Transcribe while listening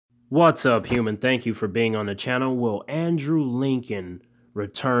What's up, human? Thank you for being on the channel. Will Andrew Lincoln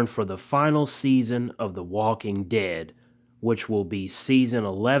return for the final season of The Walking Dead, which will be season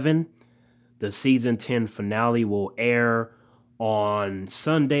 11? The season 10 finale will air on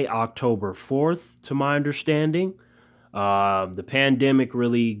Sunday, October 4th, to my understanding. The pandemic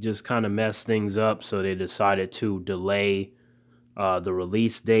really just kind of messed things up, so they decided to delay the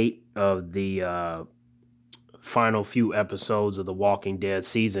release date of the final few episodes of The Walking Dead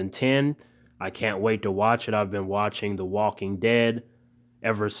season 10. I can't wait to watch it. I've been watching The Walking Dead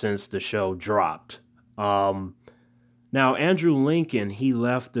ever since the show dropped. Now, Andrew Lincoln, he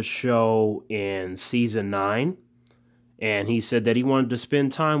left the show in season 9, and he said that he wanted to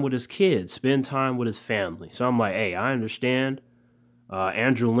spend time with his kids, spend time with his family. So I'm like, hey, I understand.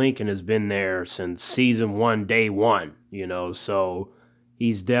 Andrew Lincoln has been there since season 1, day 1, so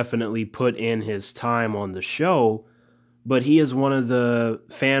he's definitely put in his time on the show, but he is one of the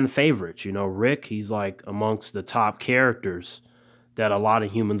fan favorites. Rick, he's like amongst the top characters that a lot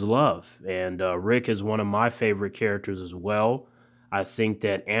of humans love. And Rick is one of my favorite characters as well. I think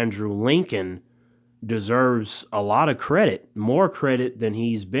that Andrew Lincoln deserves a lot of credit, more credit than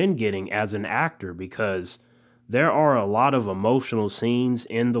he's been getting as an actor, because there are a lot of emotional scenes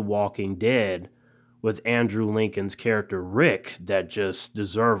in The Walking Dead with Andrew Lincoln's character Rick that just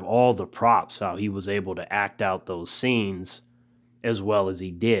deserve all the props, how he was able to act out those scenes as well as he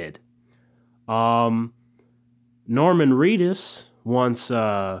did. Norman Reedus wants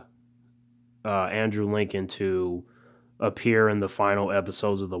Andrew Lincoln to appear in the final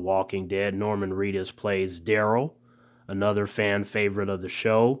episodes of The Walking Dead. Norman Reedus plays Daryl, another fan favorite of the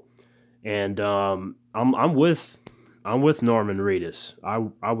show, and I'm with Norman Reedus.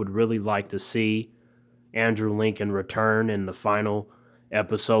 I would really like to see Andrew Lincoln return in the final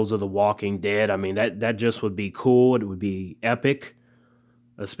episodes of The Walking Dead. I mean, that just would be cool. It would be epic,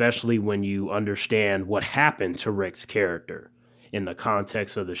 especially when you understand what happened to Rick's character in the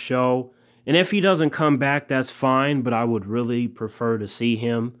context of the show. And if he doesn't come back, that's fine, but I would really prefer to see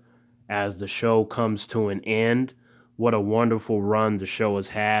him as the show comes to an end. What a wonderful run the show has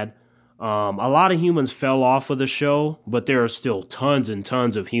had. A lot of humans fell off of the show, but there are still tons and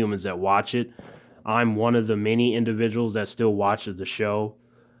tons of humans that watch it. I'm one of the many individuals that still watches the show.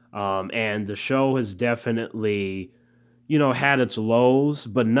 And the show has definitely, had its lows,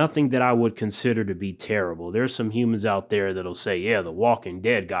 but nothing that I would consider to be terrible. There's some humans out there that'll say, yeah, The Walking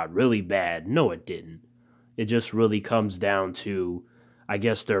Dead got really bad. No, it didn't. It just really comes down to, I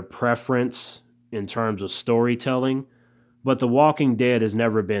guess, their preference in terms of storytelling. But The Walking Dead has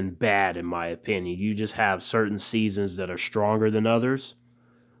never been bad, in my opinion. You just have certain seasons that are stronger than others.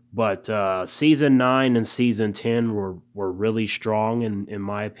 But season 9 and season 10 were really strong, in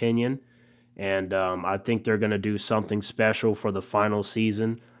my opinion. And I think they're going to do something special for the final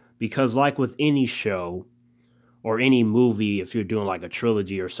season. Because like with any show or any movie, if you're doing like a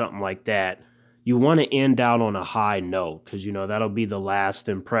trilogy or something like that, you want to end out on a high note. Because, that'll be the last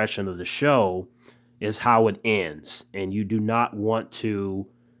impression of the show, is how it ends. And you do not want to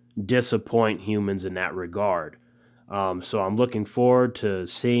disappoint humans in that regard. So I'm looking forward to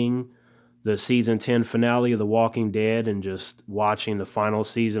seeing the season 10 finale of The Walking Dead and just watching the final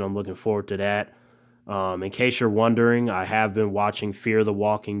season. I'm looking forward to that. In case you're wondering, I have been watching Fear the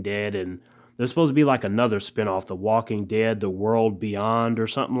Walking Dead, and there's supposed to be like another spinoff, The Walking Dead, The World Beyond or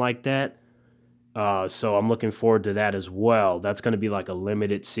something like that. So I'm looking forward to that as well. That's going to be like a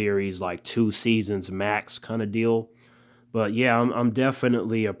limited series, like 2 seasons max kind of deal. But yeah, I'm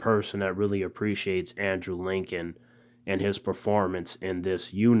definitely a person that really appreciates Andrew Lincoln and his performance in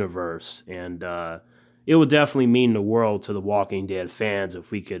this universe. And it would definitely mean the world to The Walking Dead fans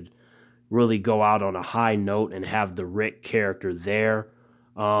if we could really go out on a high note and have the Rick character there.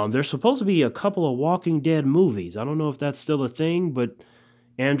 There's supposed to be a couple of Walking Dead movies. I don't know if that's still a thing, but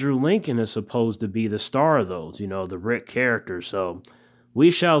Andrew Lincoln is supposed to be the star of those, the Rick character. So we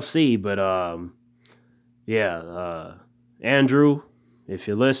shall see. But yeah, Andrew, if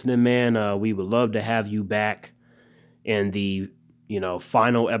you're listening, man, we would love to have you back in the,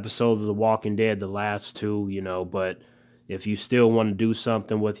 final episode of The Walking Dead, the last 2, but if you still want to do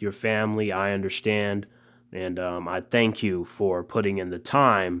something with your family, I understand. And I thank you for putting in the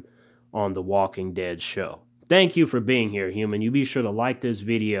time on The Walking Dead show. Thank you for being here, human. You be sure to like this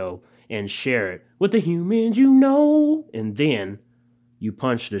video and share it with the humans you know. And then you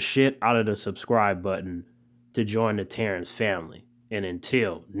punch the shit out of the subscribe button to join the Terrence family. And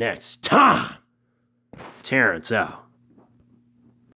until next time, Terrence out.